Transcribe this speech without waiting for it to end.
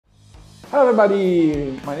Hello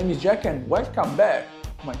everybody, my name is Jack and welcome back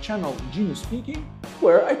to my channel Genius Speaking,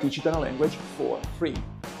 where I teach Italian language for free.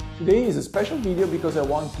 Today is a special video because I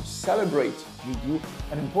want to celebrate with you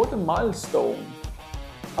an important milestone.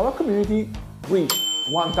 Our community reached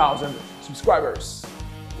 1,000 subscribers.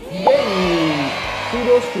 Yay!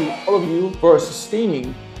 Kudos to all of you for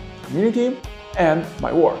sustaining the community and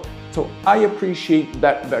my work. So I appreciate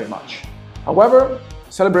that very much. However,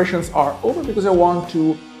 celebrations are over because I want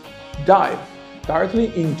to dive directly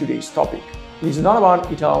into today's topic. It is not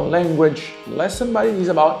about Italian language lesson, but it is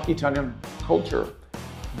about Italian culture.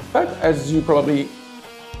 In fact, as you probably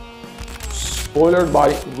spoiled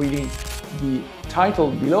by reading the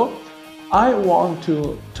title below, I want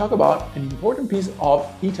to talk about an important piece of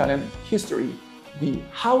Italian history, the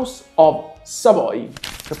House of Savoy.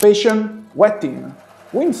 Capetian, Wettin,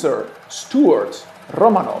 Windsor, Stuart,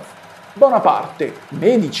 Romanov, Bonaparte,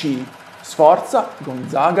 Medici, Sforza,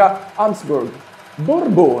 Gonzaga, Habsburg,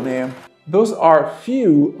 Borbone. Those are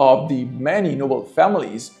few of the many noble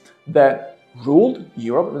families that ruled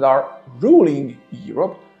Europe, that are ruling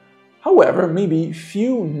Europe. However, maybe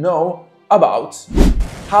few know about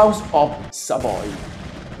House of Savoy.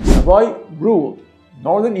 Savoy ruled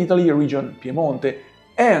northern Italy, region Piemonte,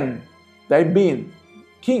 and they've been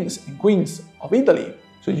kings and queens of Italy.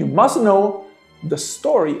 So you must know the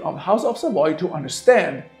story of House of Savoy to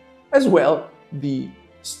understand as well the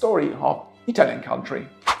story of Italian country.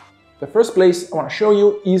 The first place I want to show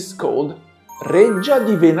you is called Reggia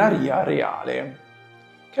di Venaria Reale.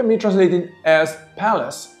 Can be translated as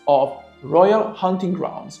Palace of Royal Hunting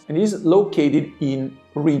Grounds and is located in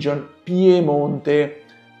region Piemonte,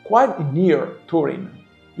 quite near Turin.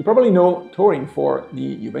 You probably know Turin for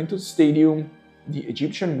the Juventus Stadium, the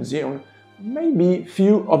Egyptian Museum. Maybe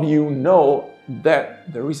few of you know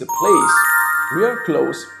that there is a place real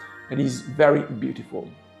close that is very beautiful.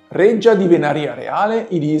 Reggia di Venaria Reale,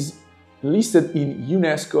 it is listed in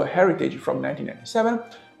UNESCO Heritage from 1997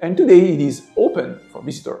 and today it is open for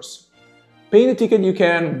visitors. Paying a ticket you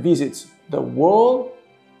can visit the wall,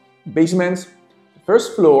 basements, the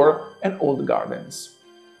first floor and all the gardens.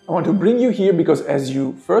 I want to bring you here because as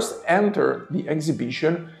you first enter the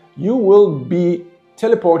exhibition you will be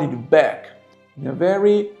teleported back in a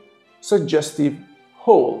very suggestive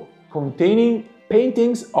hall containing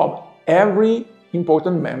paintings of every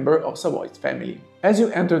important member of Savoy's family. As you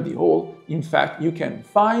enter the hall, in fact, you can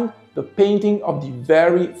find the painting of the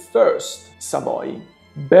very first Savoy,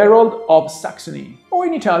 Baroque of Saxony, or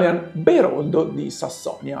in Italian, Beroldo di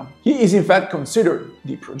Sassonia. He is in fact considered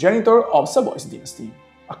the progenitor of Savoy's dynasty.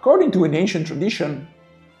 According to an ancient tradition,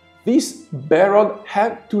 this Baroque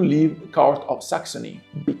had to leave the court of Saxony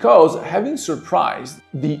because, having surprised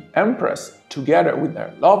the empress together with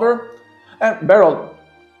her lover, and Baroque,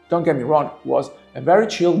 don't get me wrong, was a very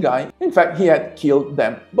chill guy. In fact, he had killed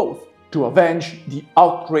them both to avenge the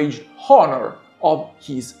outraged honor of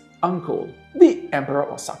his uncle, the Emperor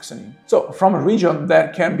of Saxony. So, from a region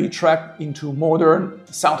that can be tracked into modern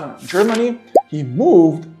southern Germany, he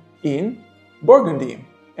moved in Burgundy,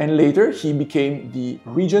 and later he became the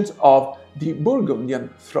regent of the Burgundian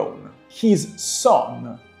throne. His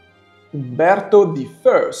son, Umberto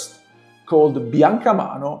I, called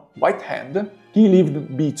Biancamano, White Hand, he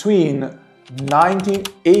lived between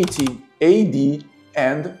 1980 AD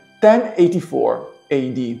and 1084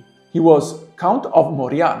 AD. He was Count of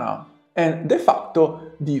Moriana and de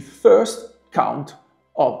facto the first Count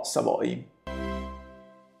of Savoy.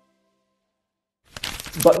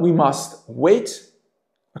 But we must wait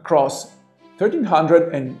across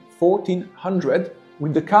 1300 and 1400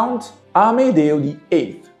 with the Count Amedeo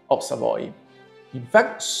VIII of Savoy. In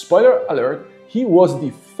fact, spoiler alert, he was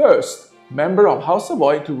the first member of House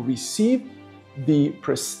Savoy to receive the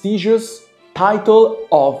prestigious title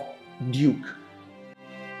of Duke.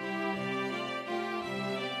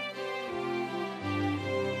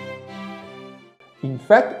 In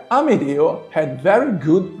fact, Amedeo had very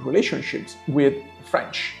good relationships with the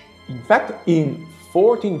French. In fact, in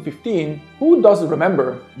 1415, who doesn't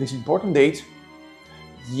remember this important date?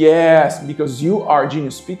 Yes, because you are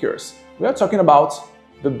genius speakers. We are talking about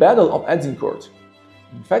the Battle of Azincourt.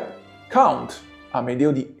 In fact, Count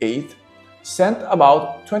Amedeo VIII sent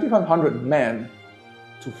about 2,500 men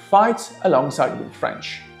to fight alongside the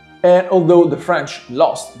French. And although the French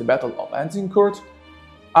lost the Battle of Azincourt,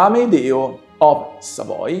 Amedeo of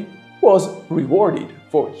Savoy was rewarded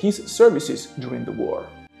for his services during the war.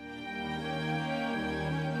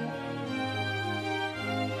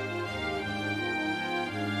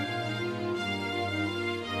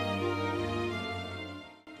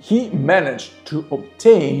 He managed to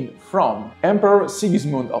obtain from Emperor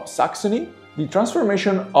Sigismund of Saxony the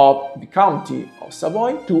transformation of the County of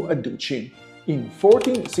Savoy to a duchy in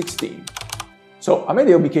 1416. So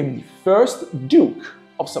Amedeo became the first Duke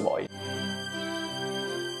of Savoy.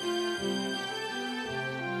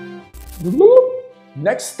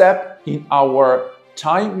 Next step in our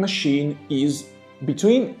time machine is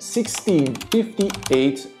between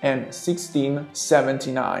 1658 and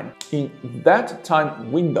 1679. In that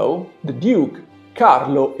time window, the Duke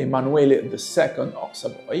Carlo Emanuele II of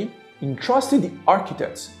Savoy entrusted the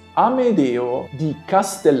architect Amedeo di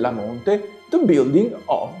Castellamonte the building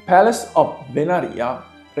of Palace of Venaria,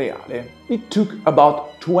 Reale. It took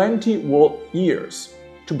about 20 whole years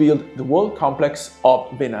to build the whole complex of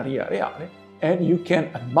Venaria Reale, and you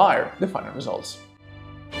can admire the final results.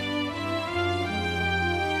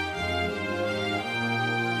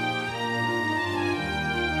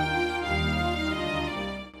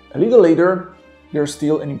 A little later, there's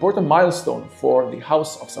still an important milestone for the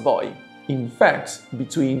House of Savoy. In fact,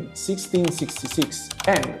 between 1666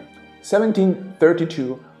 and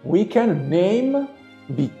 1732, we can name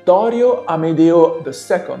Vittorio Amedeo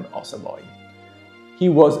II of Savoy. He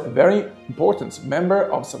was a very important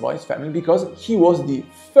member of Savoy's family because he was the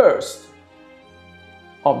first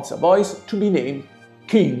of the Savoys to be named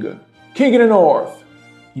king in the north.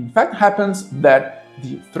 In fact, happens that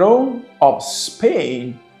the throne of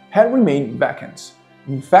Spain had remained vacant.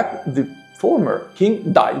 In fact, the former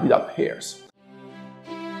king died without heirs.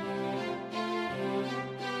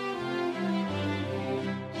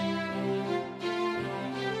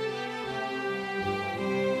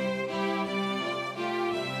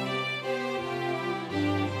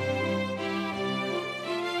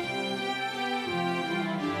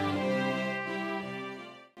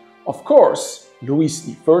 Of course, Louis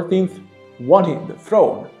XIV wanted the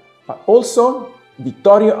throne, but also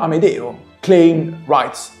Vittorio Amedeo claimed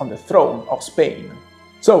rights on the throne of Spain.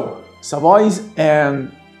 So, Savoys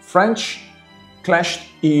and French clashed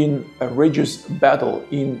in a rigorous battle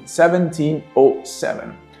in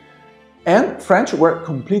 1707, and French were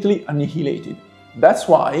completely annihilated. That's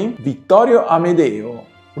why Vittorio Amedeo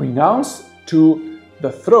renounced to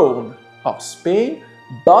the throne of Spain,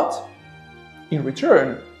 but in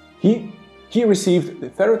return, he received the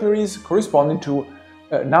territories corresponding to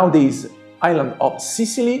nowadays island of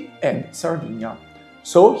Sicily and Sardinia.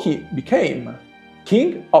 So he became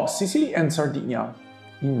King of Sicily and Sardinia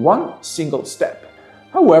in one single step.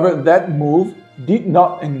 However, that move did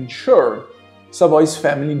not ensure Savoy's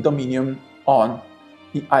family dominion on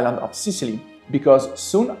the island of Sicily, because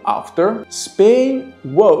soon after, Spain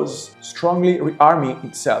was strongly rearming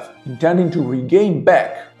itself, intending to regain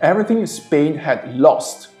back everything Spain had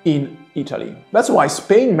lost in Italy. That's why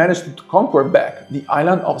Spain managed to conquer back the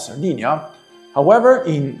island of Sardinia. However,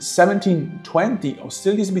 in 1720,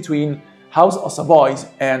 hostilities between House of Savoy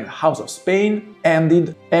and House of Spain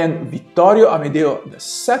ended, and Vittorio Amedeo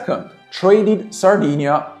II traded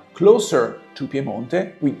Sardinia closer to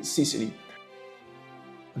Piemonte with Sicily.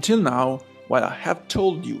 Until now, while I have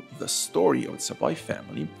told you the story of the Savoy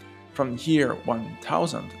family from the year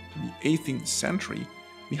 1000 to the 18th century,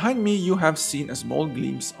 behind me you have seen a small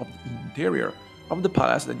glimpse of the interior of the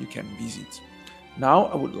palace that you can visit. Now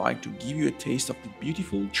I would like to give you a taste of the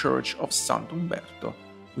beautiful church of Sant'Umberto,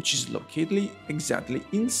 which is located exactly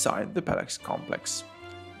inside the palace complex.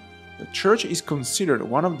 The church is considered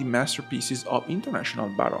one of the masterpieces of international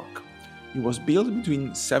Baroque. It was built between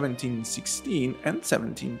 1716 and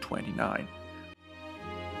 1729.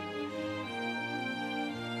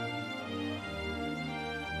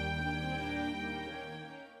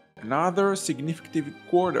 Another significant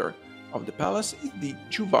quarter of the palace is the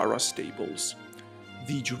Juvara stables.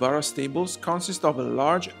 The Juvara stables consist of a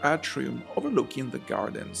large atrium overlooking the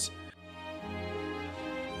gardens.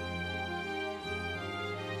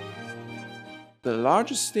 The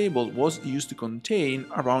largest stable was used to contain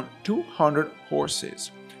around 200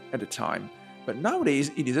 horses at the time, but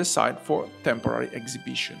nowadays it is a site for temporary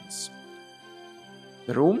exhibitions.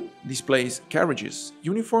 The room displays carriages,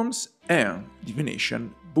 uniforms, and the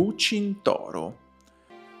Venetian Bucintoro.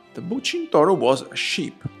 The Bucintoro was a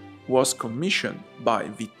ship, was commissioned by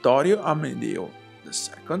Vittorio Amedeo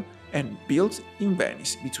II and built in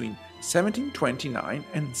Venice between 1729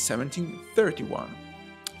 and 1731.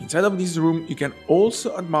 Inside of this room you can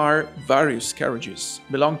also admire various carriages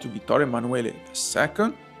belonging to Vittorio Emanuele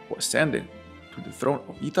II, who ascended to the throne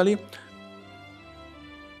of Italy.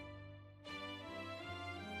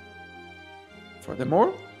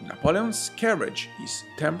 Furthermore, Napoleon's carriage is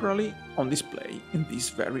temporarily on display in this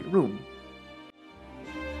very room.